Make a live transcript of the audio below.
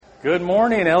Good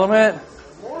morning, Element.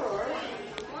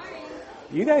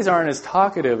 You guys aren't as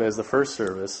talkative as the first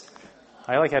service.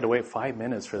 I had to wait 5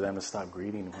 minutes for them to stop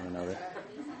greeting one another.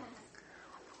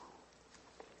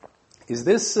 Is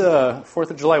this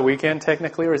 4th of July weekend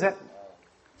technically, or is that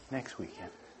next weekend?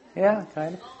 Yeah,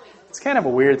 kind of. It's kind of a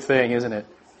weird thing, isn't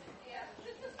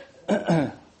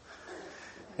it?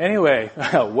 Anyway,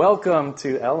 welcome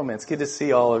to Elements. Good to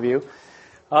see all of you.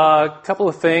 A couple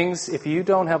of things. If you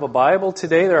don't have a Bible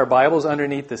today, there are Bibles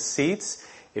underneath the seats.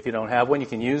 If you don't have one, you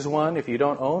can use one. If you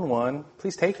don't own one,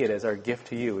 please take it as our gift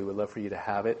to you. We would love for you to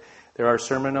have it. There are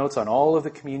sermon notes on all of the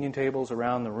communion tables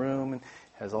around the room, and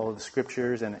has all of the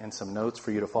scriptures and some notes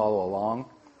for you to follow along.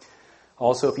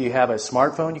 Also, if you have a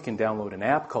smartphone, you can download an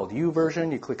app called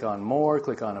YouVersion. You click on More,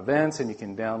 click on Events, and you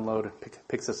can download,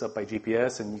 picks us up by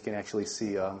GPS, and you can actually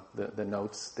see the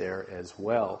notes there as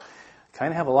well.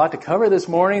 Kind of have a lot to cover this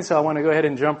morning, so I want to go ahead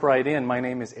and jump right in. My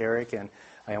name is Eric, and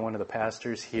I am one of the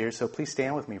pastors here, so please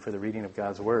stand with me for the reading of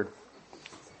God's Word.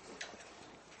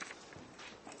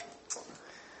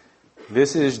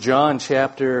 This is John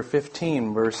chapter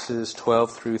 15, verses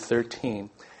 12 through 13.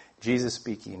 Jesus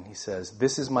speaking, he says,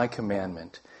 "This is my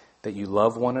commandment, that you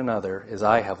love one another as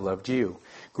I have loved you.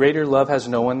 Greater love has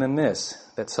no one than this,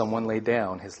 that someone lay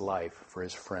down his life for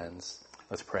his friends."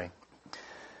 Let's pray.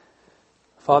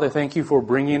 Father, thank you for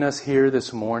bringing us here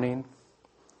this morning.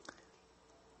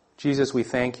 Jesus, we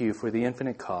thank you for the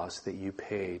infinite cost that you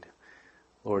paid,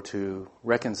 Lord, to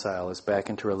reconcile us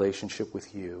back into relationship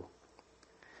with you.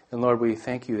 And Lord, we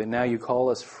thank you that now you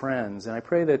call us friends. And I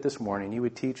pray that this morning you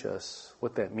would teach us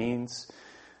what that means,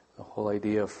 the whole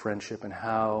idea of friendship and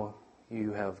how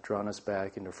you have drawn us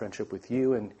back into friendship with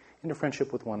you and into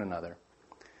friendship with one another.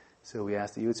 So we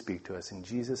ask that you would speak to us in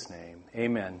Jesus' name.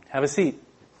 Amen. Have a seat.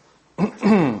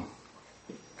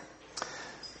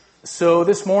 So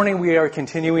this morning we are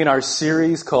continuing our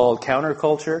series called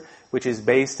Counterculture, which is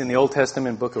based in the Old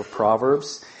Testament book of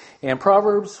Proverbs. And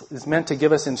Proverbs is meant to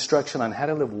give us instruction on how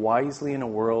to live wisely in a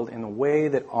world in a way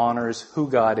that honors who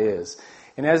God is.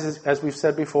 And as we've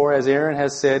said before, as Aaron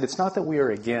has said, it's not that we are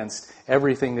against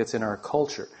everything that's in our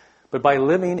culture. But by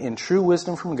living in true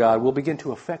wisdom from God, we'll begin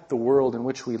to affect the world in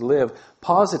which we live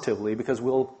positively because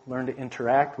we'll learn to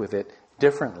interact with it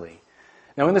differently.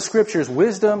 Now in the scriptures,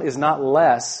 wisdom is not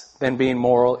less than being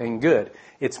moral and good.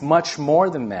 It's much more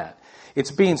than that.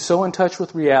 It's being so in touch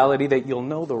with reality that you'll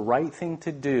know the right thing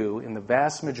to do in the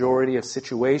vast majority of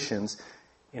situations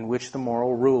in which the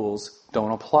moral rules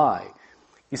don't apply.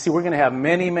 You see, we're going to have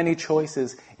many, many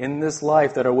choices in this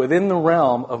life that are within the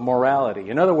realm of morality.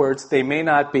 In other words, they may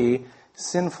not be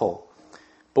sinful.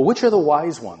 But which are the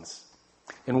wise ones?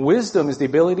 And wisdom is the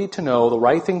ability to know the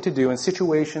right thing to do in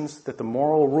situations that the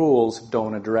moral rules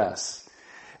don't address.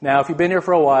 Now, if you've been here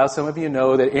for a while, some of you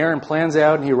know that Aaron plans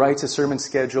out and he writes a sermon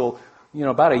schedule,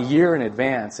 about a year in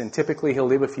advance. And typically he'll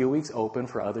leave a few weeks open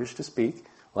for others to speak,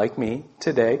 like me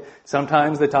today.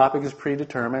 Sometimes the topic is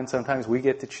predetermined. Sometimes we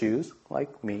get to choose,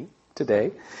 like me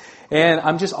today. And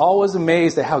I'm just always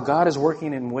amazed at how God is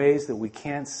working in ways that we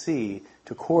can't see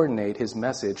to coordinate his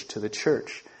message to the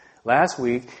church. Last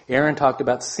week, Aaron talked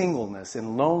about singleness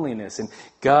and loneliness and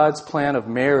God's plan of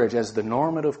marriage as the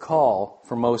normative call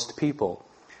for most people.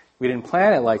 We didn't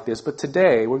plan it like this, but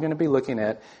today we're going to be looking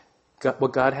at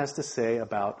what God has to say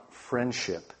about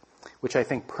friendship, which I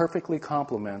think perfectly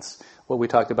complements what we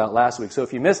talked about last week. So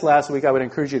if you missed last week, I would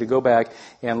encourage you to go back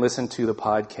and listen to the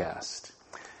podcast.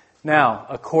 Now,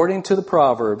 according to the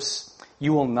Proverbs,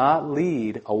 you will not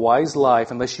lead a wise life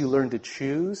unless you learn to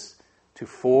choose, to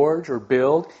forge or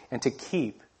build, and to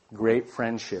keep great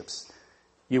friendships.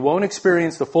 You won't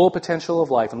experience the full potential of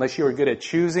life unless you are good at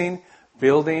choosing,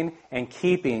 building, and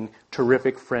keeping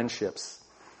terrific friendships.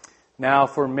 Now,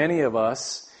 for many of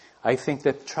us, I think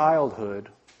that childhood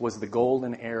was the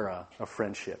golden era of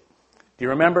friendship. Do you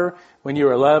remember when you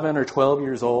were 11 or 12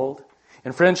 years old?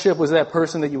 And friendship was that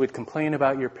person that you would complain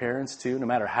about your parents to, no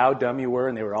matter how dumb you were,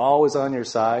 and they were always on your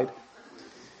side.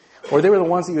 Or they were the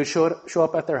ones that you would show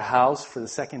up at their house for the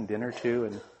second dinner to,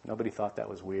 and nobody thought that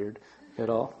was weird at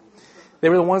all. They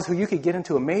were the ones who you could get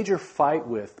into a major fight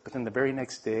with, but then the very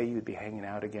next day you would be hanging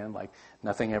out again like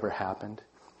nothing ever happened.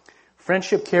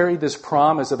 Friendship carried this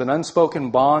promise of an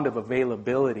unspoken bond of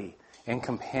availability and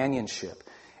companionship.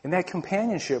 And that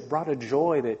companionship brought a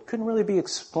joy that couldn't really be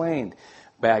explained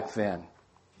back then.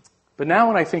 But now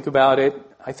when I think about it,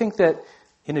 I think that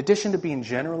in addition to being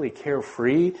generally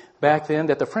carefree back then,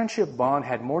 that the friendship bond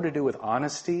had more to do with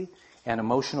honesty and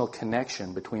emotional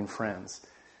connection between friends.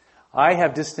 I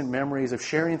have distant memories of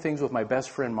sharing things with my best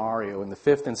friend Mario in the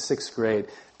 5th and 6th grade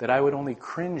that I would only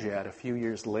cringe at a few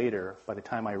years later by the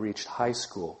time I reached high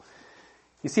school.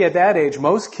 You see, at that age,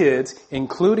 most kids,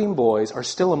 including boys, are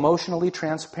still emotionally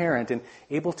transparent and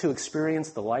able to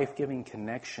experience the life-giving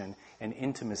connection and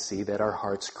intimacy that our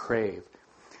hearts crave.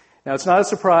 Now, it's not a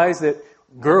surprise that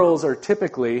girls are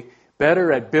typically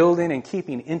better at building and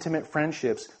keeping intimate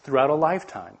friendships throughout a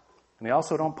lifetime. And they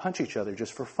also don't punch each other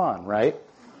just for fun, right?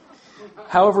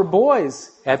 However,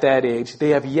 boys at that age, they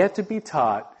have yet to be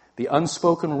taught the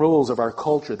unspoken rules of our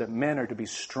culture that men are to be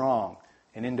strong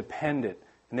and independent,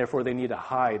 and therefore they need to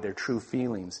hide their true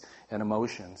feelings and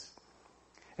emotions.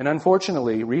 And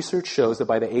unfortunately, research shows that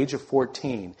by the age of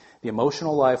 14, the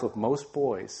emotional life of most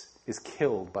boys is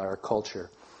killed by our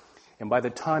culture. And by the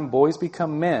time boys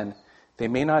become men, they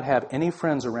may not have any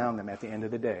friends around them at the end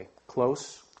of the day,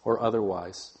 close or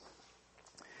otherwise.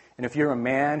 And if you're a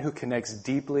man who connects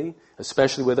deeply,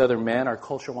 especially with other men, our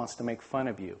culture wants to make fun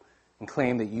of you and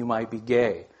claim that you might be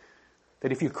gay.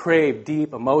 That if you crave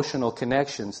deep emotional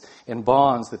connections and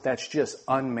bonds, that's just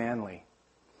unmanly.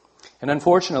 And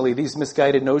unfortunately, these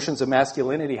misguided notions of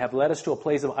masculinity have led us to a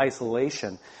place of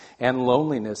isolation and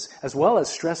loneliness, as well as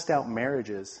stressed out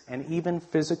marriages and even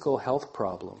physical health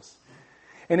problems.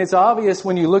 And it's obvious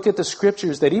when you look at the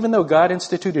scriptures that even though God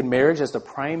instituted marriage as the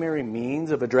primary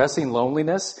means of addressing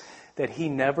loneliness, that He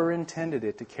never intended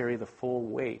it to carry the full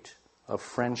weight of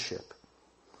friendship.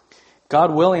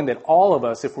 God willing that all of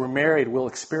us, if we're married, will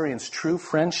experience true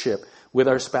friendship with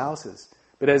our spouses.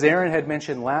 But as Aaron had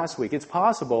mentioned last week, it's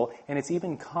possible and it's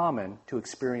even common to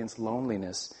experience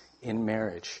loneliness in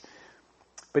marriage.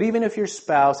 But even if your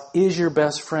spouse is your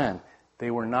best friend,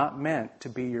 they were not meant to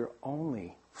be your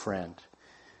only friend.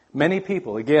 Many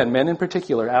people, again, men in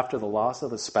particular, after the loss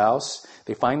of a spouse,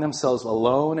 they find themselves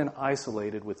alone and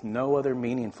isolated with no other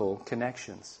meaningful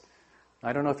connections.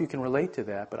 I don't know if you can relate to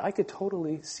that, but I could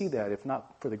totally see that. If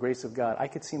not for the grace of God, I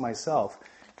could see myself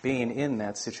being in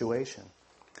that situation.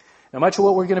 Now, much of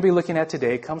what we're going to be looking at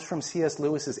today comes from C.S.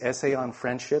 Lewis's essay on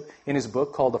friendship in his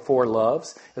book called The Four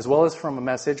Loves, as well as from a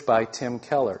message by Tim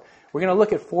Keller. We're going to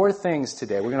look at four things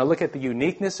today. We're going to look at the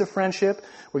uniqueness of friendship.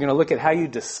 We're going to look at how you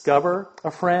discover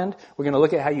a friend. We're going to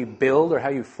look at how you build or how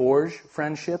you forge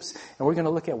friendships. And we're going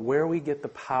to look at where we get the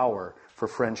power for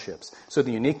friendships. So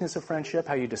the uniqueness of friendship,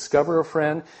 how you discover a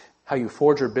friend, how you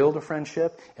forge or build a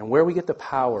friendship, and where we get the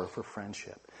power for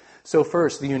friendship. So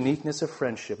first, the uniqueness of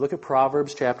friendship. Look at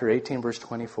Proverbs chapter 18, verse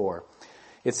 24.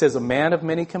 It says, "A man of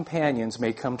many companions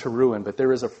may come to ruin, but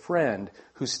there is a friend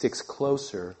who sticks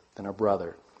closer than a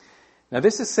brother." Now,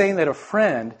 this is saying that a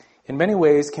friend, in many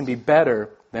ways, can be better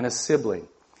than a sibling.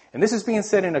 And this is being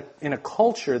said in a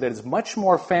culture that is much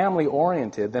more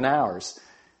family-oriented than ours.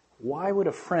 Why would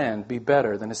a friend be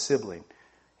better than a sibling?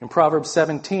 In Proverbs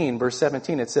 17, verse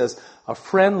 17, it says, "A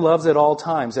friend loves at all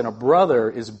times, and a brother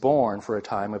is born for a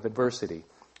time of adversity."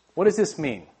 What does this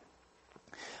mean?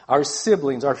 Our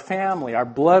siblings, our family, our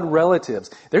blood relatives,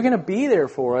 they're going to be there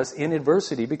for us in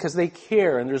adversity because they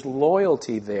care and there's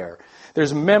loyalty there.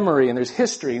 There's memory and there's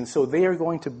history, and so they're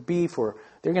going to be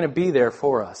there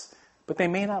for us. But they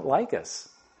may not like us,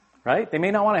 right? They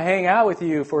may not want to hang out with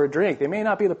you for a drink. They may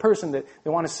not be the person that they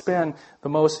want to spend the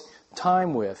most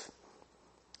time with.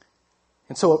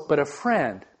 And so, but a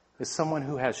friend is someone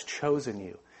who has chosen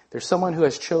you. There's someone who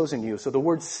has chosen you. So the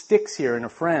word sticks here in a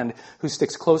friend who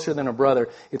sticks closer than a brother.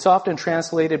 It's often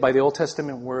translated by the Old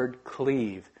Testament word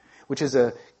cleave, which is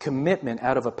a commitment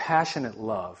out of a passionate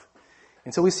love.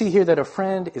 And so we see here that a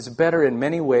friend is better in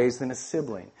many ways than a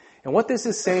sibling. And what this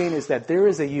is saying is that there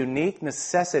is a unique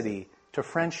necessity to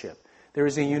friendship. There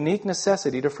is a unique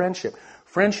necessity to friendship.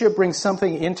 Friendship brings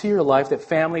something into your life that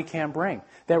family can't bring,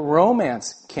 that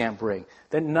romance can't bring,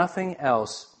 that nothing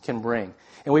else can bring.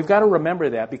 And we've got to remember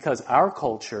that because our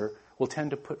culture will tend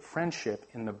to put friendship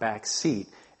in the back seat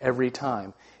every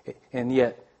time. And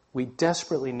yet, we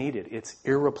desperately need it. It's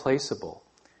irreplaceable.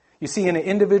 You see, in an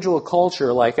individual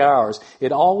culture like ours,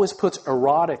 it always puts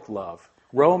erotic love,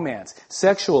 romance,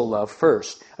 sexual love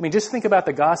first. I mean, just think about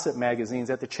the gossip magazines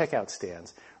at the checkout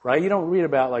stands, right? You don't read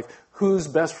about, like, who's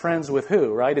best friends with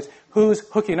who, right? It's who's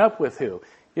hooking up with who.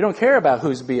 You don't care about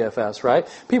who's BFFs, right?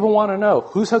 People want to know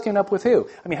who's hooking up with who.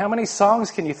 I mean, how many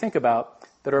songs can you think about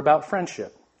that are about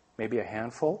friendship? Maybe a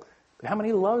handful. But how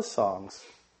many love songs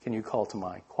can you call to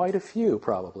mind? Quite a few,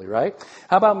 probably, right?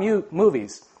 How about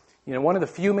movies? You know, one of the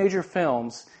few major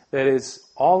films that is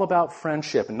all about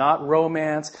friendship, not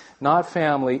romance, not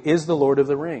family, is The Lord of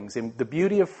the Rings. And the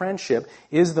beauty of friendship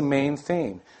is the main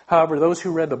theme. However, those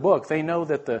who read the book, they know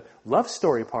that the love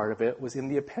story part of it was in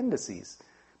the appendices.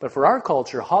 But for our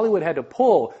culture, Hollywood had to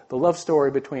pull the love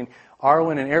story between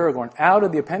Arwen and Aragorn out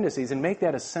of the appendices and make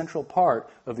that a central part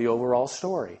of the overall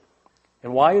story.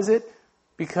 And why is it?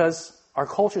 Because our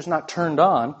culture is not turned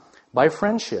on by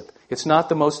friendship. It's not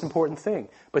the most important thing.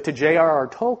 But to J.R.R.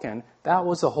 Tolkien, that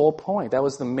was the whole point. That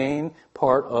was the main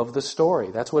part of the story.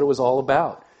 That's what it was all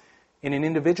about. In an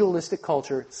individualistic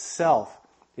culture, self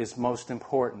is most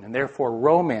important, and therefore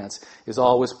romance is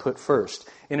always put first.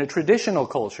 In a traditional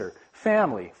culture,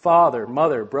 family, father,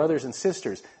 mother, brothers and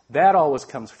sisters, that always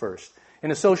comes first.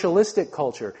 In a socialistic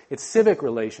culture, it's civic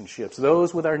relationships,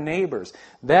 those with our neighbors.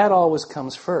 That always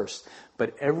comes first.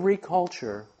 But every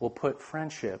culture will put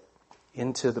friendship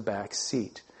into the back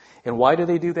seat. And why do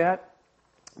they do that?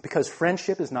 Because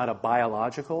friendship is not a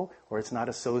biological or it's not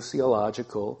a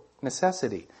sociological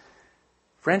necessity.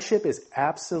 Friendship is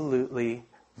absolutely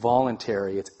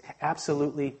voluntary. It's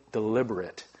absolutely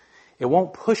deliberate. It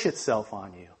won't push itself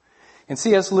on you. And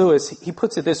C.S. Lewis, he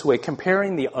puts it this way,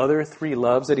 comparing the other three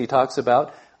loves that he talks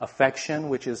about, affection,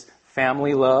 which is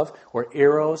family love, or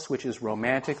eros, which is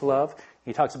romantic love.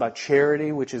 He talks about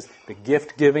charity, which is the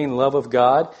gift-giving love of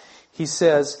God. He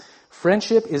says,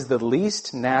 friendship is the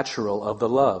least natural of the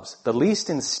loves, the least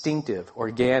instinctive,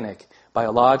 organic,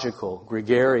 biological,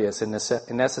 gregarious, and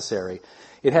necessary.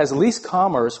 It has least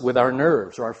commerce with our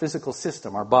nerves or our physical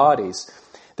system, our bodies.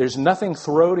 There's nothing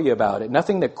throaty about it,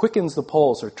 nothing that quickens the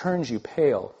pulse or turns you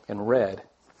pale and red.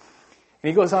 And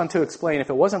he goes on to explain, if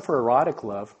it wasn't for erotic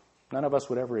love, none of us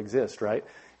would ever exist, right?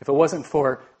 If it wasn't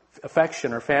for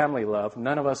affection or family love,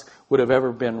 none of us would have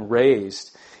ever been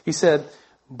raised. He said,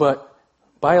 but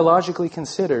biologically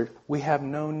considered, we have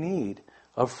no need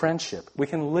of friendship. We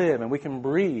can live and we can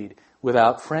breed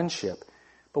without friendship.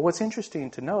 But what's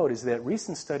interesting to note is that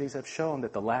recent studies have shown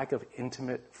that the lack of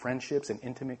intimate friendships and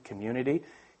intimate community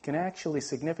can actually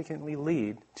significantly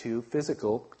lead to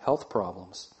physical health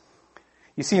problems.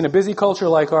 You see, in a busy culture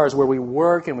like ours where we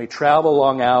work and we travel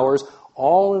long hours,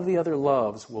 all of the other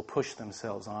loves will push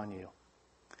themselves on you.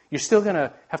 You're still going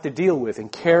to have to deal with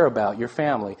and care about your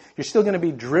family. You're still going to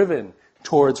be driven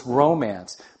towards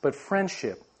romance. But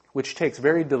friendship, which takes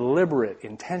very deliberate,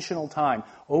 intentional time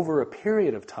over a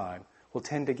period of time, will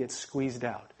tend to get squeezed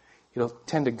out. It'll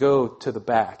tend to go to the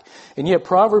back. And yet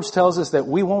Proverbs tells us that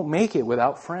we won't make it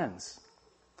without friends.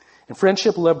 And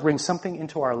friendship love brings something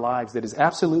into our lives that is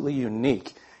absolutely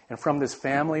unique. And from this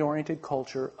family-oriented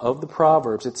culture of the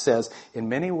Proverbs, it says, in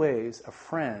many ways, a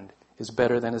friend is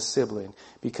better than a sibling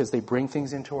because they bring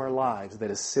things into our lives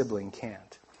that a sibling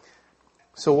can't.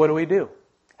 So what do?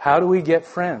 How do we get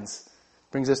friends?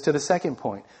 Brings us to the second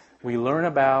point. We learn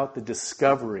about the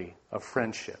discovery of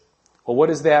friendship. Well, what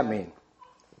does that mean?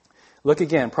 Look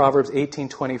again, Proverbs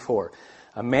 18:24.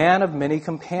 A man of many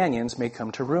companions may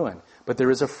come to ruin, but there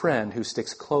is a friend who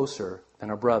sticks closer than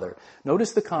a brother.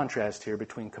 Notice the contrast here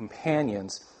between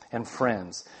companions and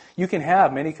friends. You can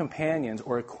have many companions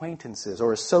or acquaintances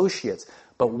or associates,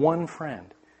 but one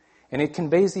friend. And it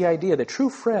conveys the idea that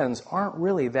true friends aren't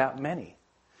really that many.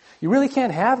 You really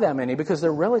can't have that many because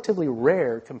they're relatively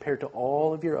rare compared to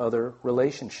all of your other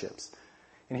relationships.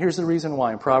 And here's the reason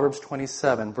why. In Proverbs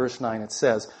 27, verse 9, it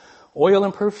says, oil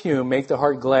and perfume make the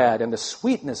heart glad, and the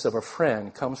sweetness of a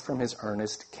friend comes from his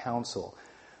earnest counsel.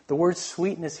 The word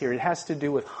sweetness here, it has to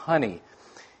do with honey.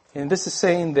 And this is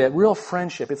saying that real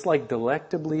friendship, it's like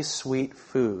delectably sweet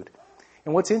food.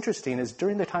 And what's interesting is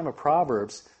during the time of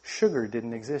Proverbs, sugar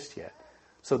didn't exist yet.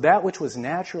 So that which was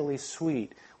naturally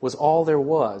sweet was all there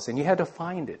was, and you had to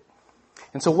find it.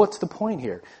 And so what's the point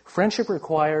here? Friendship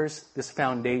requires this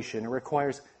foundation. It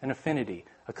requires an affinity,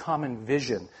 a common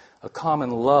vision, a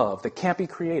common love that can't be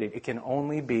created. It can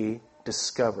only be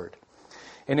discovered.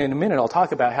 And in a minute, I'll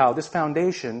talk about how this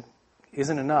foundation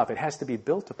isn't enough. It has to be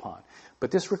built upon.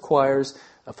 But this requires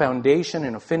a foundation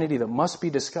and affinity that must be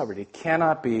discovered. It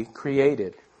cannot be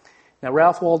created. Now,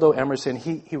 Ralph Waldo Emerson,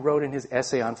 he wrote in his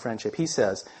essay on friendship, he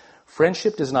says,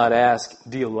 friendship does not ask,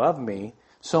 do you love me?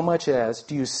 So much as,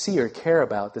 do you see or care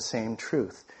about the same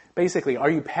truth? Basically, are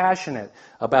you passionate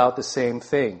about the same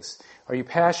things? Are you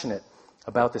passionate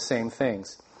about the same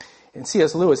things? And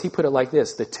C.S. Lewis, he put it like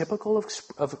this: the typical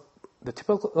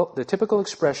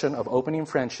expression of opening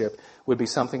friendship would be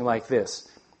something like this: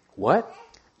 what?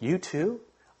 You too?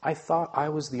 I thought I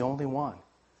was the only one.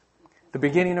 The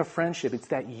beginning of friendship, it's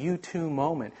that you too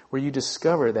moment where you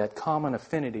discover that common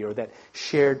affinity or that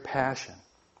shared passion.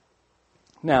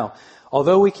 Now,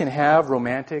 although we can have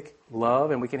romantic love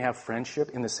and we can have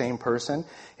friendship in the same person,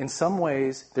 in some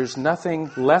ways there's nothing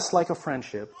less like a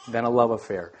friendship than a love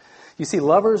affair. You see,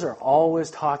 lovers are always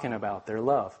talking about their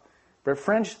love. But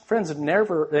friends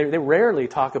they rarely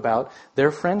talk about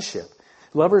their friendship.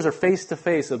 Lovers are face to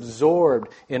face,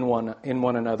 absorbed in one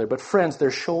another. But friends, they're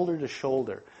shoulder to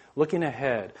shoulder, looking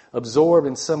ahead, absorbed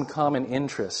in some common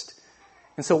interest.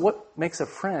 And so what makes a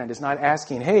friend is not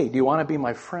asking, hey, do you want to be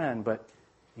my friend? But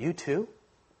you too?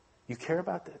 You care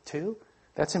about that too?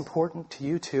 That's important to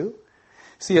you too?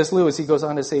 C.S. Lewis, he goes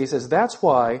on to say, he says, that's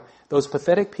why those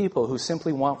pathetic people who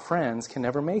simply want friends can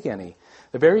never make any.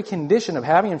 The very condition of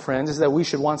having friends is that we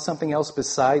should want something else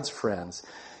besides friends.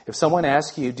 If someone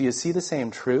asks you, do you see the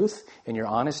same truth? And your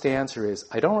honest answer is,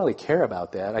 I don't really care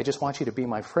about that. I just want you to be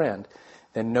my friend.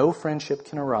 Then no friendship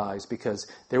can arise because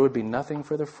there would be nothing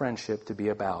for the friendship to be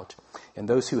about. And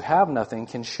those who have nothing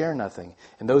can share nothing.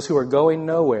 And those who are going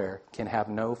nowhere can have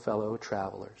no fellow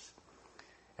travelers.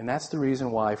 And that's the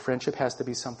reason why friendship has to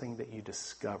be something that you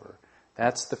discover.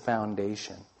 That's the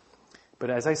foundation. But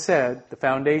as I said, the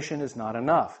foundation is not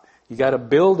enough. You got to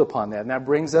build upon that. And that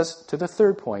brings us to the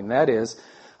third point. And that is,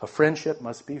 a friendship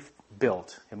must be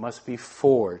built. It must be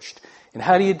forged. And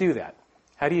how do you do that?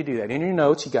 How do you do that? In your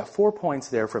notes, you got 4 points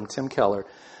there from Tim Keller.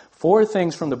 4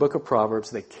 things from the book of Proverbs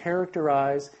that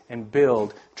characterize and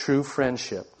build true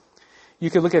friendship. You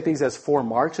could look at these as 4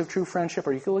 marks of true friendship,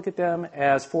 or you could look at them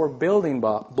as 4 building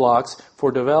blocks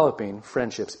for developing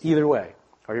friendships. Either way.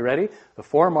 Are you ready? The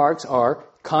 4 marks are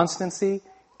constancy,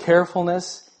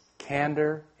 carefulness,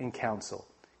 candor, and counsel.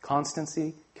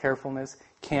 Constancy, carefulness,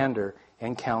 candor,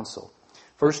 and counsel.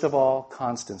 First of all,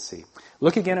 constancy.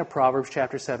 Look again at Proverbs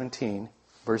chapter 17,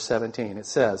 verse 17. It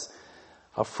says,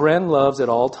 a friend loves at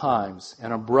all times,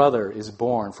 and a brother is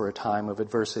born for a time of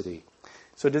adversity.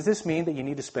 So does this mean that you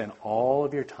need to spend all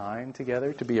of your time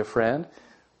together to be a friend?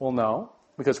 Well, no,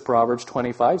 because Proverbs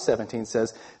 25:17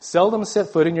 says, seldom set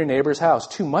foot in your neighbor's house,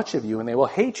 too much of you, and they will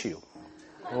hate you.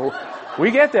 Well,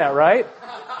 we get that, right?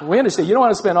 We understand. You don't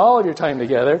want to spend all of your time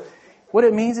together. What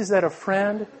it means is that a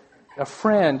friend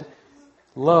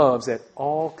loves at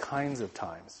all kinds of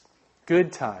times.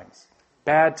 Good times,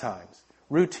 bad times,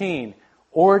 routine,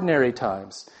 ordinary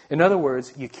times. In other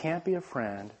words, you can't be a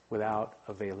friend without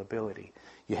availability.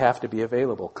 You have to be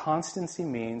available. Constancy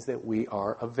means that we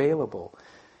are available.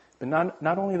 But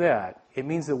not only that, it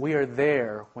means that we are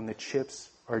there when the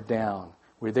chips are down.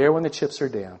 We're there when the chips are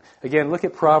down. Again, look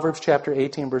at Proverbs chapter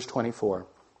 18, verse 24.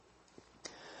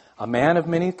 A man of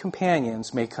many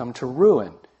companions may come to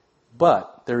ruin,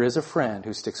 but there is a friend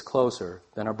who sticks closer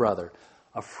than a brother.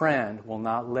 A friend will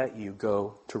not let you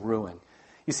go to ruin.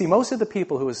 You see, most of the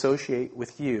people who associate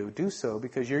with you do so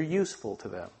because you're useful to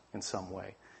them in some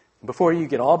way. Before you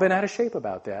get all bent out of shape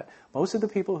about that, most of the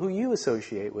people who you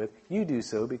associate with, you do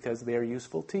so because they are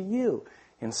useful to you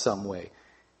in some way.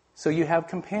 So you have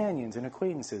companions and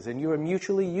acquaintances, and you are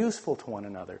mutually useful to one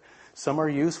another. Some are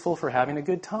useful for having a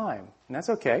good time, and that's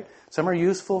okay. Some are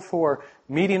useful for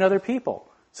meeting other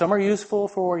people. Some are useful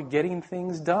for getting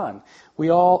things done. We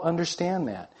all understand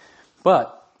that.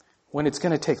 But when it's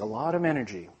going to take a lot of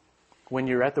energy, when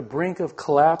you're at the brink of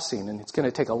collapsing, and it's going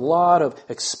to take a lot of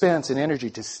expense and energy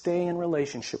to stay in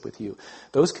relationship with you,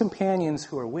 those companions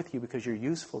who are with you because you're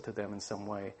useful to them in some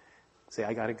way, say,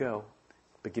 I got to go,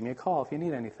 but give me a call if you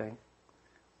need anything.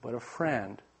 But a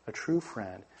friend, a true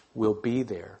friend, will be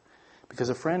there. Because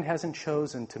a friend hasn't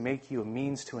chosen to make you a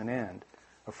means to an end.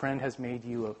 A friend has made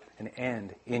you an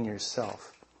end in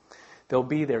yourself. They'll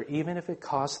be there even if it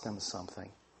costs them something.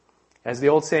 As the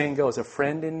old saying goes, a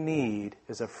friend in need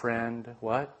is a friend,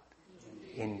 what?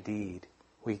 Indeed.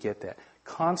 We get that.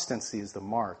 Constancy is the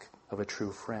mark of a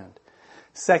true friend.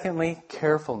 Secondly,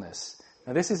 carefulness.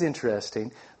 Now this is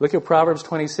interesting. Look at Proverbs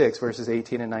 26, verses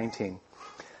 18 and 19.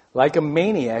 Like a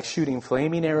maniac shooting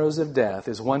flaming arrows of death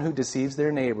is one who deceives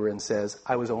their neighbor and says,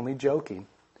 I was only joking.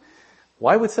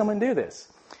 Why would someone do this?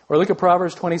 Or look at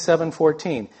Proverbs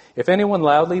 27:14. If anyone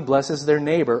loudly blesses their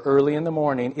neighbor early in the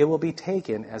morning, it will be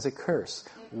taken as a curse.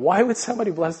 Why would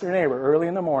somebody bless their neighbor early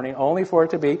in the morning only for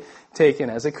it to be taken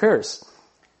as a curse?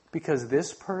 Because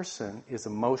this person is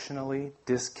emotionally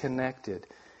disconnected.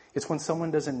 It's when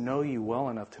someone doesn't know you well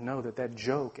enough to know that that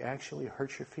joke actually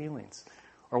hurts your feelings.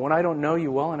 Or when I don't know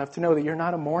you well enough to know that you're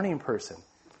not a morning person.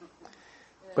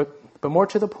 But more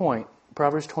to the point,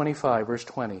 Proverbs 25, verse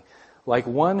 20. Like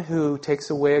one who takes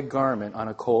away a garment on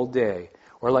a cold day,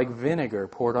 or like vinegar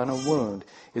poured on a wound,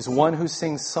 is one who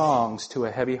sings songs to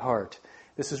a heavy heart.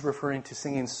 This is referring to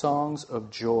singing songs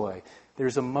of joy.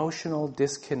 There's emotional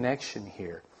disconnection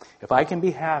here. If I can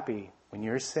be happy when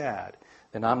you're sad,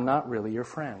 then I'm not really your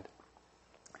friend.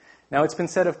 Now, it's been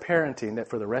said of parenting that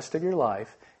for the rest of your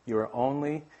life, you are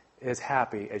only as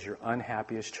happy as your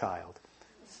unhappiest child.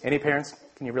 Any parents,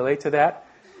 can you relate to that?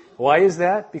 Why is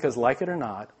that? Because like it or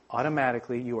not,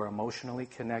 automatically you are emotionally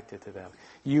connected to them.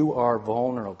 You are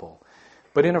vulnerable.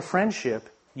 But in a friendship,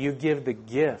 you give the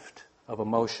gift of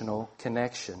emotional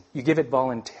connection. You give it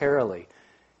voluntarily.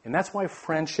 And that's why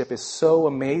friendship is so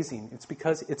amazing. It's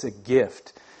because it's a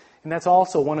gift. And that's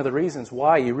also one of the reasons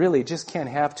why you really just can't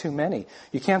have too many.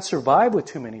 You can't survive with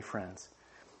too many friends.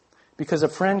 Because a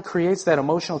friend creates that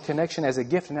emotional connection as a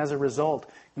gift, and as a result,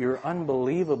 you're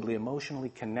unbelievably emotionally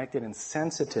connected and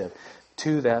sensitive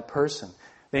to that person.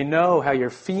 They know how you're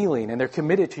feeling, and they're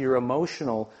committed to your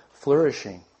emotional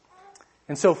flourishing.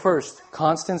 And so first,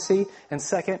 constancy, and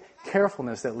second,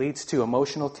 carefulness that leads to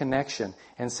emotional connection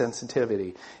and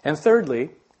sensitivity. And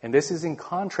thirdly, and this is in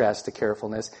contrast to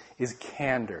carefulness, is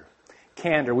candor.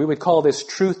 Candor, we would call this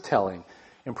truth-telling.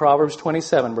 In Proverbs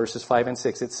 27, verses 5 and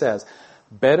 6, it says,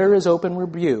 "Better is open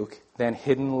rebuke than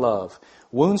hidden love.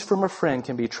 Wounds from a friend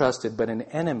can be trusted, but an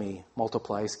enemy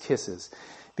multiplies kisses."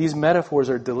 These metaphors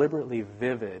are deliberately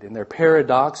vivid, and they're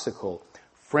paradoxical.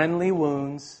 Friendly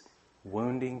wounds,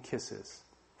 wounding kisses.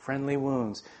 Friendly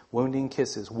wounds, wounding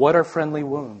kisses. What are friendly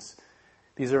wounds?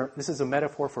 This is a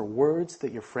metaphor for words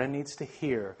that your friend needs to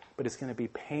hear, but it's going to be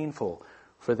painful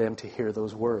for them to hear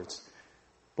those words.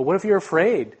 But what if you're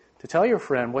afraid to tell your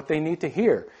friend what they need to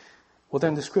hear? Well,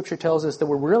 then the Scripture tells us that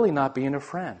we're really not being a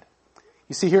friend.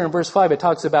 You see here in verse 5, it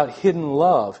talks about hidden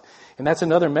love. And that's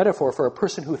another metaphor for a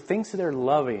person who thinks they're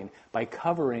loving by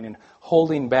covering and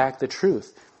holding back the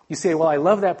truth. You say, well, I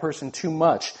love that person too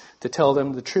much to tell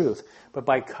them the truth. But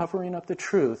by covering up the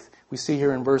truth, we see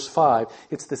here in verse 5,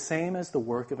 it's the same as the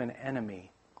work of an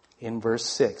enemy in verse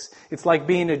 6. It's like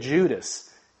being a Judas.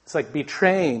 It's like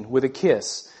betraying with a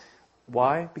kiss.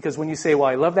 Why? Because when you say, well,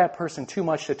 I love that person too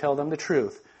much to tell them the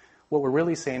truth, what we're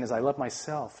really saying is I love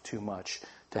myself too much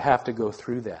to have to go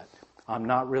through that. I'm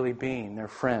not really being their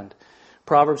friend.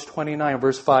 Proverbs 29,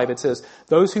 verse 5, it says,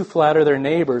 "Those who flatter their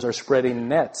neighbors are spreading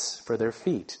nets for their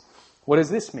feet." What does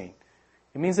this mean?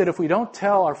 It means that if we don't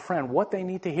tell our friend what they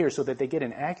need to hear so that they get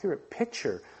an accurate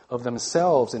picture of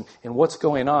themselves and what's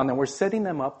going on, then we're setting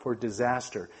them up for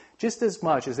disaster, just as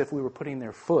much as if we were putting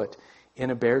their foot in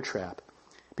a bear trap.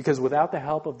 Because without the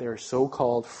help of their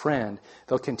so-called friend,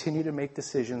 they'll continue to make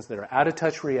decisions that are out of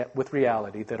touch with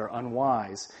reality, that are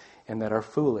unwise, and that are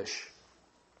foolish.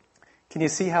 Can you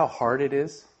see how hard it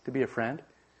is to be a friend?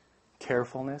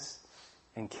 Carefulness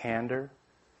and candor.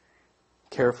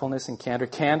 Carefulness and candor.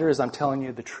 Candor is I'm telling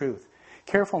you the truth.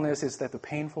 Carefulness is that the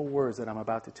painful words that I'm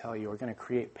about to tell you are going to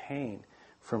create pain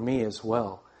for me as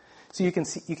well. So you can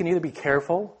either be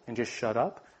careful and just shut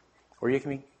up, or you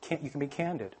can be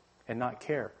candid and not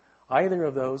care. Either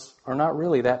of those are not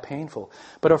really that painful.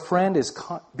 But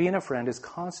being a friend is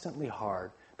constantly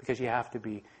hard because you have to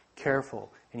be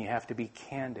careful and you have to be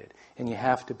candid and you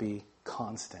have to be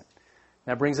constant.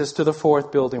 That brings us to the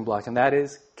fourth building block, and that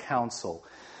is counsel.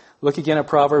 Look again at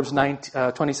Proverbs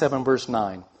 27, verse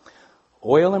 9.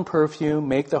 "Oil and perfume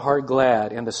make the heart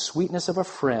glad, and the sweetness of a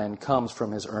friend comes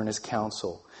from his earnest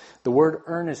counsel." The word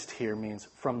earnest here means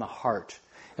from the heart.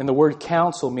 And the word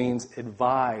counsel means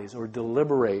advise or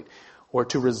deliberate or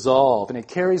to resolve. And it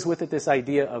carries with it this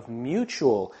idea of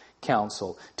mutual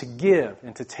counsel, to give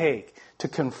and to take, to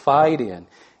confide in.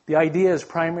 The idea is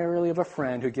primarily of a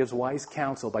friend who gives wise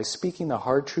counsel by speaking the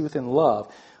hard truth in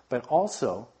love, but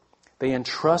also they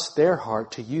entrust their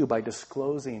heart to you by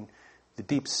disclosing the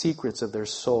deep secrets of their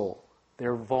soul.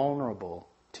 They're vulnerable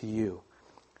to you.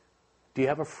 Do you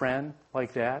have a friend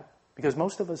like that? Because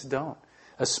most of us don't.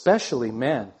 Especially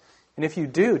men. And if you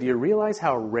do you realize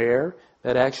how rare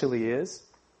that actually is?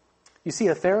 You see,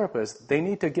 a therapist, they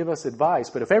need to give us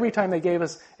advice, but if every time they gave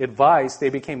us advice, they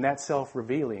became that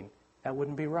self-revealing, that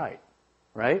wouldn't be right?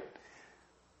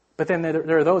 But then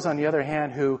there are those, on the other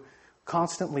hand, who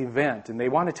constantly vent, and they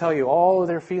want to tell you all of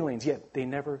their feelings, yet they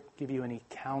never give you any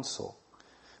counsel.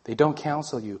 They don't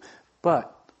counsel you.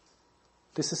 But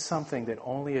this is something that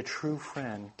only a true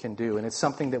friend can do, and it's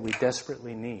something that we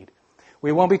desperately need.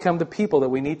 We won't become the people that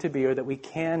we need to be or that we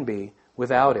can be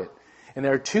without it. And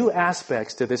there are two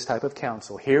aspects to this type of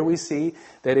counsel. Here we see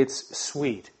that it's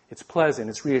sweet, it's pleasant,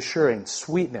 it's reassuring,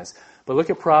 sweetness. But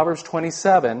look at Proverbs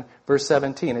 27, verse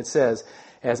 17. It says,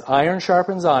 "As iron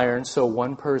sharpens iron, so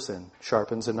one person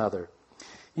sharpens another."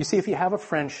 You see, if you have a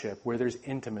friendship where there's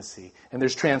intimacy and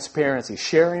there's transparency,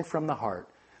 sharing from the heart,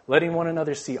 letting one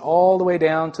another see all the way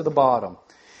down to the bottom,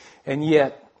 and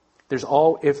yet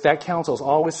if that counsel is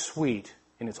always sweet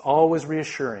and it's always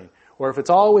reassuring, or if it's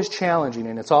always challenging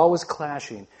and it's always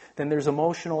clashing, then there's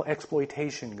emotional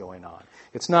exploitation going on.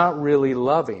 It's not really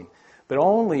loving, but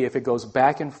only if it goes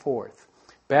back and forth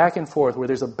where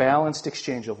there's a balanced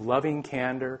exchange of loving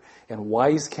candor and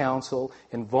wise counsel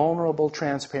and vulnerable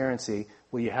transparency,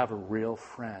 will you have a real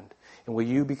friend. And will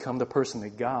you become the person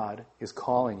that God is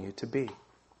calling you to be.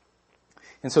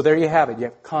 And so there you have it. You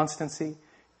have constancy,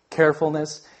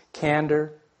 carefulness,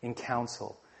 candor, and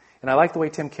counsel. And I like the way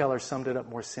Tim Keller summed it up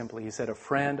more simply. He said, a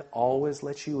friend always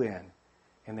lets you in,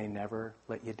 and they never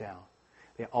let you down.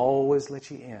 They always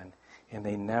let you in, and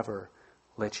they never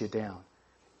let you down.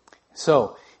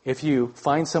 So, if you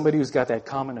find somebody who's got that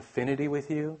common affinity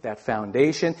with you, that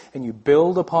foundation, and you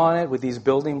build upon it with these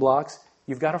building blocks,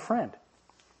 you've got a friend.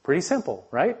 Pretty simple,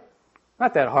 right?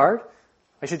 Not that hard.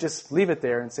 I should just leave it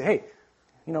there and say, hey,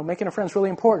 making a friend's really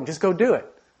important. Just go do it,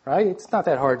 right? It's not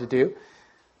that hard to do.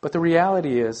 But the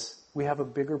reality is, we have a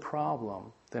bigger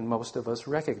problem than most of us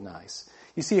recognize.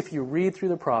 You see, if you read through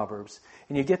the Proverbs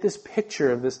and you get this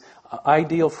picture of this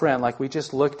ideal friend like we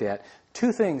just looked at,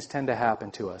 two things tend to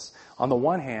happen to us. On the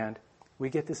one hand, we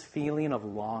get this feeling of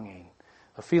longing.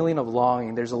 A feeling of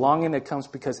longing. There's a longing that comes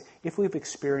because if we've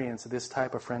experienced this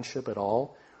type of friendship at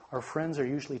all, our friends are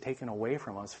usually taken away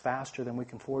from us faster than we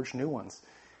can forge new ones.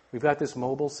 We've got this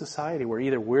mobile society where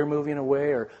either we're moving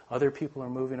away or other people are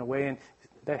moving away, and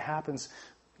that happens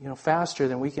faster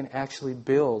than we can actually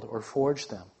build or forge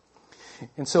them.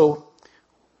 And so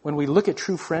when we look at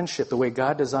true friendship, the way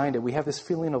God designed it, we have this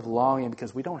feeling of longing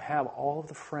because we don't have all of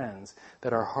the friends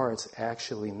that our hearts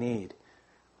actually need.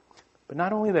 But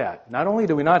not only that, not only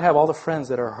do we not have all the friends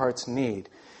that our hearts need,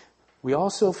 we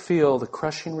also feel the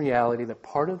crushing reality that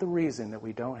part of the reason that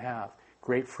we don't have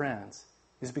great friends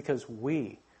is because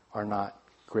we are not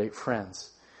great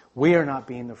friends. We are not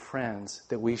being the friends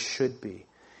that we should be.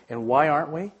 And why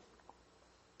aren't we?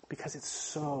 Because it's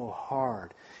so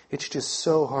hard. It's just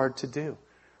so hard to do.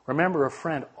 Remember, a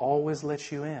friend always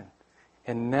lets you in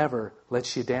and never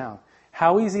lets you down.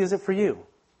 How easy is it for you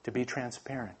to be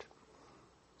transparent?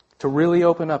 To really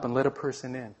open up and let a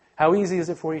person in? How easy is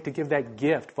it for you to give that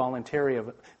gift voluntarily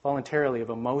of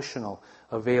emotional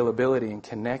availability and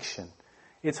connection?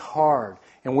 It's hard,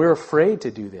 and we're afraid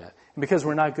to do that. And because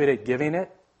we're not good at giving it,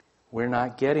 we're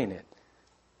not getting it.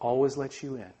 Always lets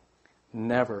you in.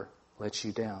 Never lets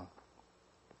you down.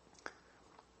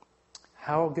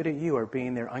 How good at you are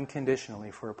being there unconditionally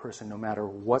for a person, no matter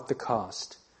what the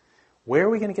cost? Where are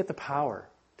we going to get the power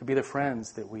to be the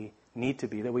friends that we need to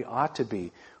be, that we ought to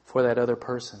be for that other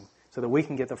person, so that we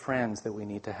can get the friends that we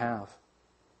need to have?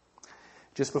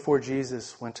 Just before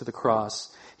Jesus went to the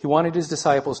cross, he wanted his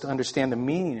disciples to understand the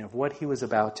meaning of what he was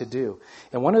about to do.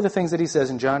 And one of the things that he says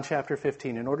in John chapter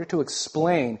 15, in order to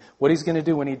explain what he's going to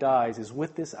do when he dies, is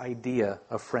with this idea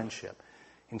of friendship.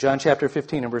 In John chapter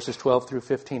 15, in verses 12 through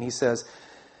 15, he says,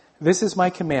 "This is my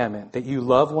commandment, that you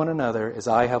love one another as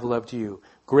I have loved you.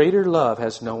 Greater love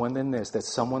has no one than this, that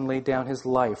someone laid down his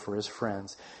life for his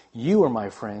friends. You are my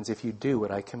friends if you do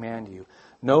what I command you.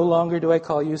 No longer do I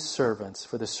call you servants,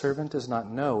 for the servant does not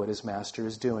know what his master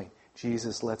is doing."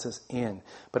 Jesus lets us in.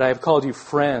 "But I have called you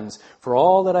friends, for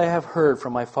all that I have heard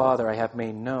from my Father I have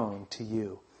made known to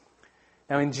you."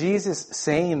 Now, in Jesus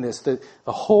saying this, the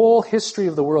whole history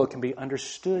of the world can be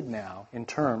understood now in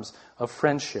terms of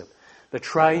friendship. The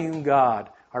triune God,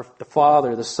 the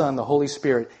Father, the Son, the Holy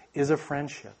Spirit, is a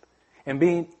friendship. And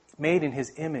being made in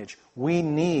His image, we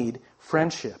need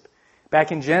friendship.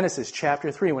 Back in Genesis chapter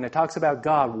 3, when it talks about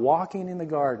God walking in the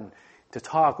garden to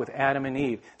talk with Adam and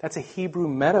Eve, that's a Hebrew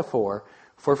metaphor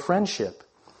for friendship.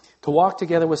 To walk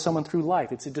together with someone through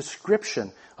life, it's a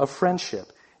description of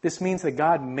friendship. This means that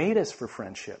God made us for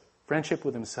friendship. Friendship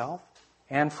with Himself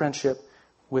and friendship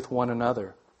with one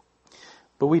another.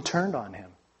 But we turned on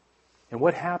Him. And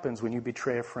what happens when you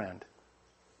betray a friend?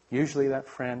 Usually that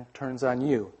friend turns on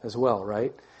you as well,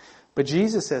 right? But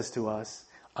Jesus says to us,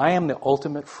 "I am the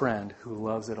ultimate friend who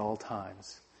loves at all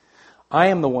times. I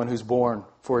am the one who's born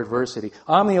for adversity.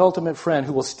 I'm the ultimate friend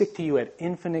who will stick to you at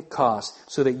infinite cost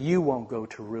so that you won't go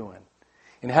to ruin."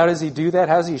 And how does He do that?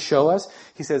 How does He show us?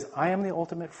 He says, "I am the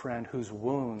ultimate friend whose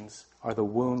wounds are the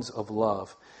wounds of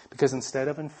love. Because instead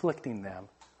of inflicting them,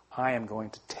 I am going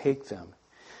to take them."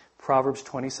 Proverbs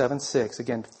 27:6,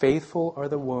 again, "Faithful are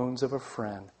the wounds of a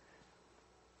friend."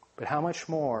 But how much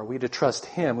more are we to trust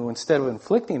Him who, instead of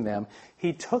inflicting them,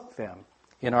 He took them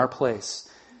in our place?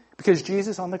 Because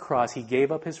Jesus on the cross, He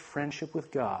gave up His friendship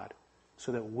with God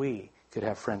so that we could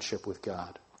have friendship with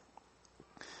God.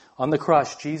 On the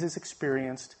cross, Jesus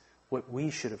experienced what we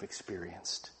should have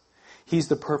experienced. He's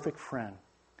the perfect friend.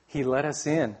 He let us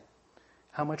in.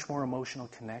 How much more emotional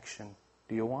connection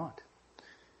do you want?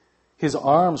 His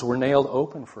arms were nailed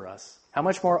open for us. How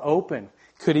much more open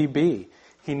could He be?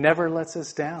 He never lets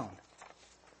us down.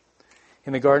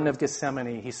 In the Garden of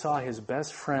Gethsemane, He saw His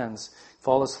best friends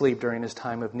fall asleep during His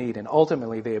time of need, and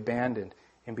ultimately they abandoned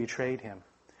and betrayed Him.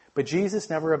 But Jesus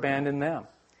never abandoned them.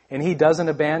 And He doesn't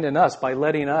abandon us by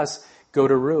letting us go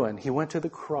to ruin. He went to the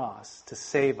cross to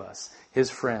save us,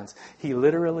 His friends. He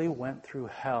literally went through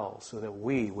hell so that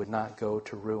we would not go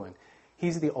to ruin.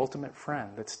 He's the ultimate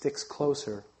friend that sticks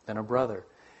closer than a brother.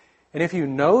 And if you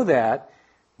know that,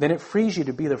 then it frees you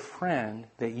to be the friend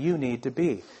that you need to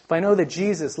be. If I know that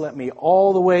Jesus let me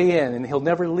all the way in and He'll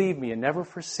never leave me and never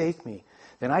forsake me,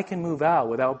 then I can move out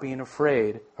without being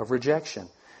afraid of rejection.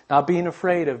 Not being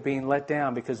afraid of being let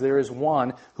down, because there is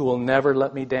one who will never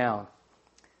let me down.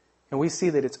 And we see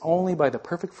that it's only by the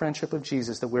perfect friendship of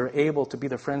Jesus that we're able to be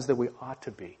the friends that we ought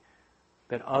to be,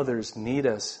 that others need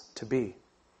us to be.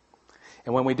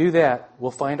 And when we do that,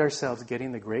 we'll find ourselves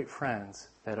getting the great friends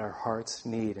that our hearts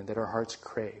need and that our hearts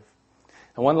crave.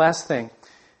 And one last thing.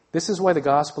 This is why the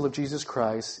gospel of Jesus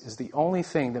Christ is the only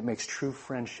thing that makes true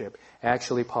friendship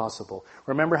actually possible.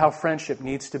 Remember how friendship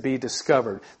needs to be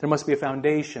discovered. There must be a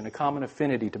foundation, a common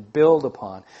affinity to build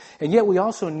upon. And yet we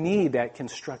also need that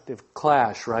constructive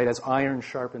clash, right? As iron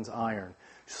sharpens iron,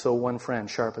 so one friend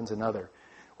sharpens another.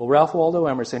 Well, Ralph Waldo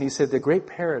Emerson, he said the great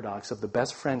paradox of the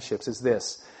best friendships is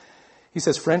this. He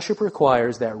says, friendship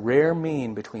requires that rare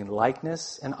mean between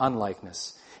likeness and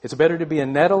unlikeness. It's better to be a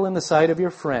nettle in the side of your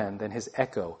friend than his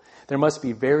echo. There must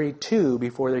be very two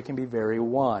before there can be very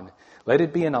one. Let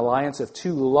it be an alliance of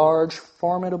two large,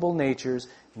 formidable natures,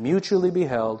 mutually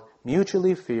beheld,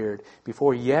 mutually feared,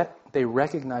 before yet they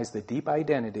recognize the deep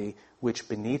identity which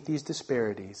beneath these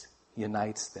disparities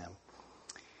unites them.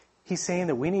 He's saying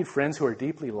that we need friends who are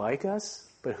deeply like us,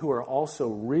 but who are also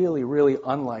really, really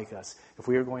unlike us if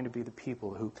we are going to be the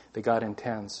people that God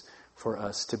intends for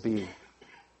us to be.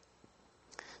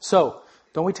 So,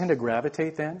 don't we tend to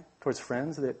gravitate then towards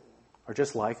friends that are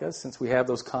just like us since we have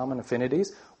those common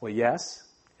affinities? Well, yes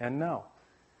and no.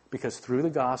 Because through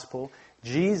the gospel,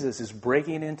 Jesus is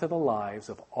breaking into the lives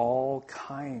of all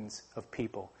kinds of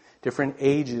people. Different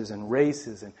ages and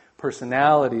races and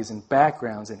personalities and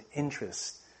backgrounds and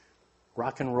interests.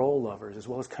 Rock and roll lovers as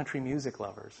well as country music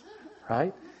lovers.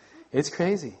 Right? It's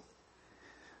crazy.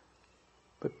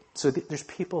 So there's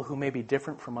people who may be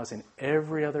different from us in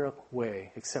every other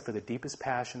way, except for the deepest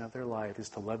passion of their life is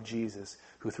to love Jesus,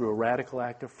 who through a radical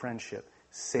act of friendship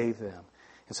saved them.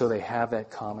 And so they have that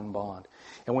common bond.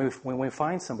 And when we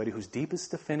find somebody whose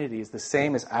deepest affinity is the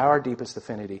same as our deepest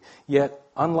affinity, yet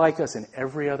unlike us in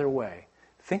every other way,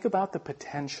 think about the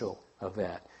potential of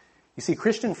that. You see,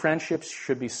 Christian friendships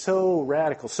should be so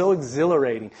radical, so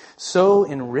exhilarating, so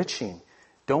enriching.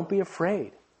 Don't be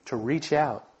afraid to reach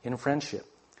out in friendship.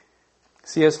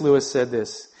 C.S. Lewis said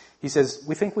this. He says,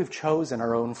 we think we've chosen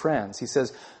our own friends. He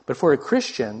says, but for a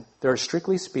Christian, there are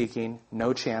strictly speaking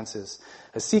no chances.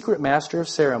 A secret master of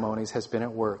ceremonies has been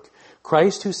at work.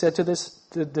 Christ, who said to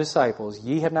the disciples,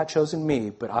 ye have not chosen me,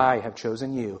 but I have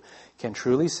chosen you, can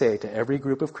truly say to every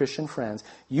group of Christian friends,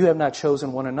 you have not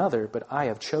chosen one another, but I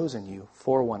have chosen you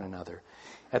for one another.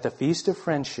 At the feast of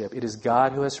friendship, it is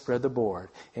God who has spread the board,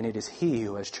 and it is He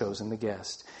who has chosen the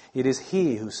guest. It is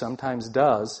He who sometimes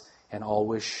does and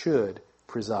always should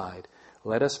preside.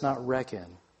 Let us not reckon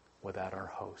without our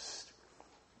host.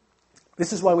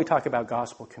 This is why we talk about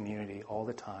gospel community all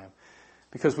the time,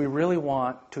 because we really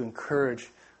want to encourage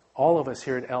all of us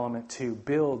here at Element to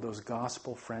build those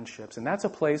gospel friendships. And that's a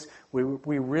place where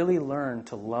we really learn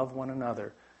to love one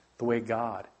another the way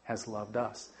God has loved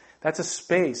us. That's a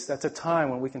space, that's a time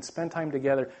when we can spend time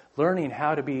together learning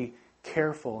how to be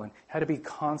careful and how to be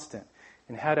constant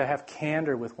and how to have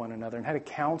candor with one another and how to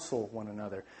counsel one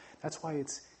another. That's why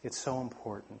it's so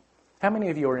important. How many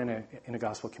of you are in a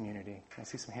gospel community? Can I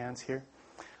see some hands here?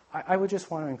 I would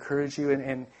just want to encourage you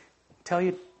and tell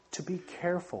you to be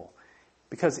careful,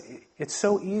 because it's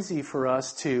so easy for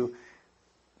us to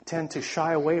tend to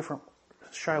shy away from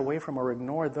or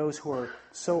ignore those who are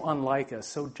so unlike us,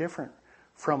 so different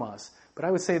from us. But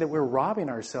I would say that we're robbing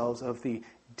ourselves of the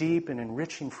deep and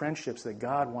enriching friendships that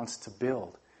God wants to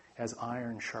build as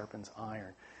iron sharpens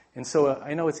iron. And so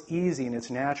I know it's easy and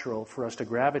it's natural for us to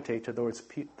gravitate to those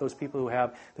people who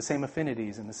have the same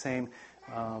affinities and the same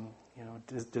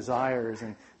desires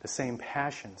and the same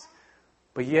passions.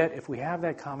 But yet, if we have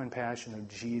that common passion of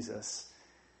Jesus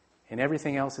and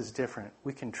everything else is different,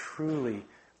 we can truly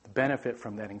benefit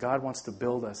from that. And God wants to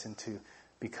build us into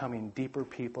becoming deeper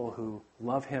people who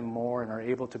love Him more and are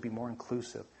able to be more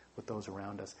inclusive with those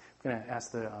around us. I'm going to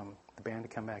ask the band to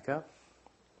come back up.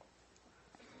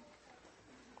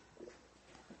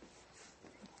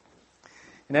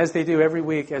 And as they do every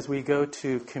week, as we go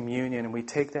to communion and we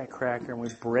take that cracker and we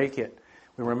break it,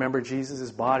 we remember Jesus'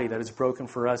 body that is broken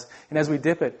for us. And as we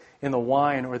dip it in the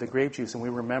wine or the grape juice and we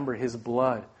remember His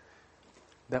blood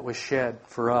that was shed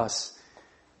for us,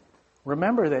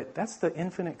 remember that that's the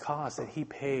infinite cost that He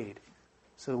paid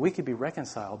so that we could be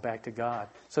reconciled back to God,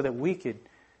 so that we could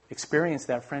experience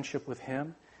that friendship with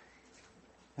Him,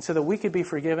 and so that we could be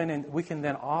forgiven and we can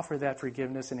then offer that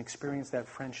forgiveness and experience that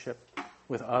friendship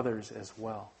with others as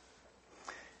well.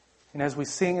 And as we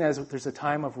sing, as there's a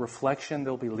time of reflection,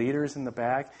 there'll be leaders in the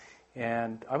back.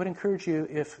 And I would encourage you,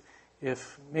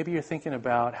 if maybe you're thinking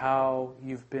about how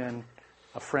you've been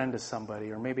a friend to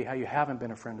somebody, or maybe how you haven't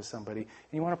been a friend to somebody, and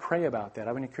you want to pray about that,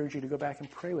 I would encourage you to go back and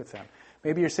pray with them.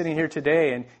 Maybe you're sitting here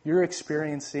today and you're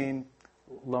experiencing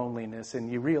loneliness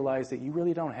and you realize that you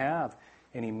really don't have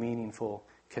any meaningful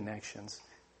connections.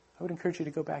 I would encourage you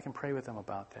to go back and pray with them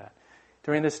about that.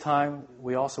 During this time,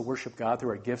 we also worship God through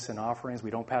our gifts and offerings.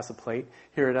 We don't pass a plate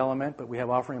here at Element, but we have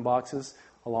offering boxes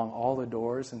along all the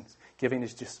doors, and giving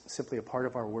is just simply a part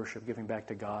of our worship, giving back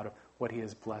to God what He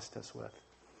has blessed us with.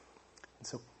 And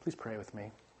so please pray with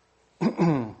me.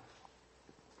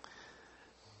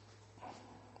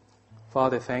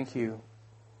 Father, thank you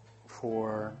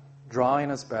for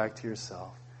drawing us back to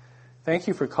yourself. Thank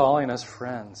you for calling us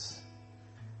friends.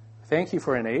 Thank you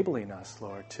for enabling us,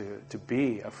 Lord, to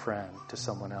be a friend to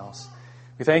someone else.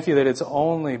 We thank you that it's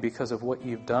only because of what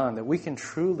you've done that we can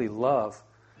truly love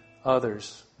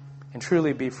others and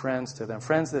truly be friends to them,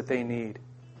 friends that they need.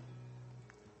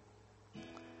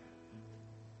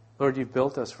 Lord, you've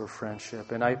built us for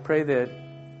friendship, and I pray that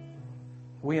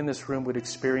we in this room would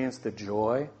experience the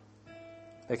joy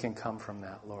that can come from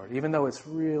that, Lord. Even though it's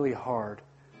really hard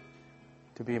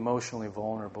to be emotionally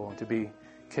vulnerable and to be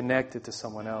connected to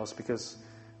someone else, because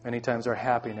many times our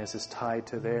happiness is tied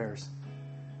to theirs.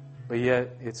 But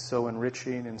yet it's so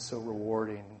enriching and so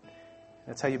rewarding.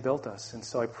 That's how you built us. And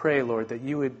so I pray, Lord, that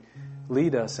you would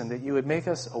lead us and that you would make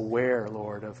us aware,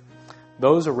 Lord, of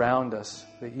those around us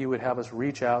that you would have us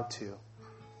reach out to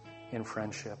in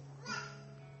friendship.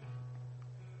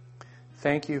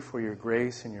 Thank you for your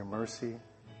grace and your mercy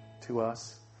to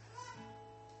us,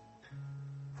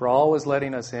 for always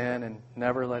letting us in and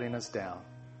never letting us down.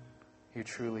 You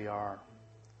truly are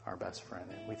our best friend,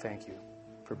 and we thank you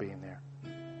for being there.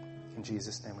 In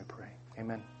Jesus' name we pray.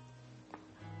 Amen.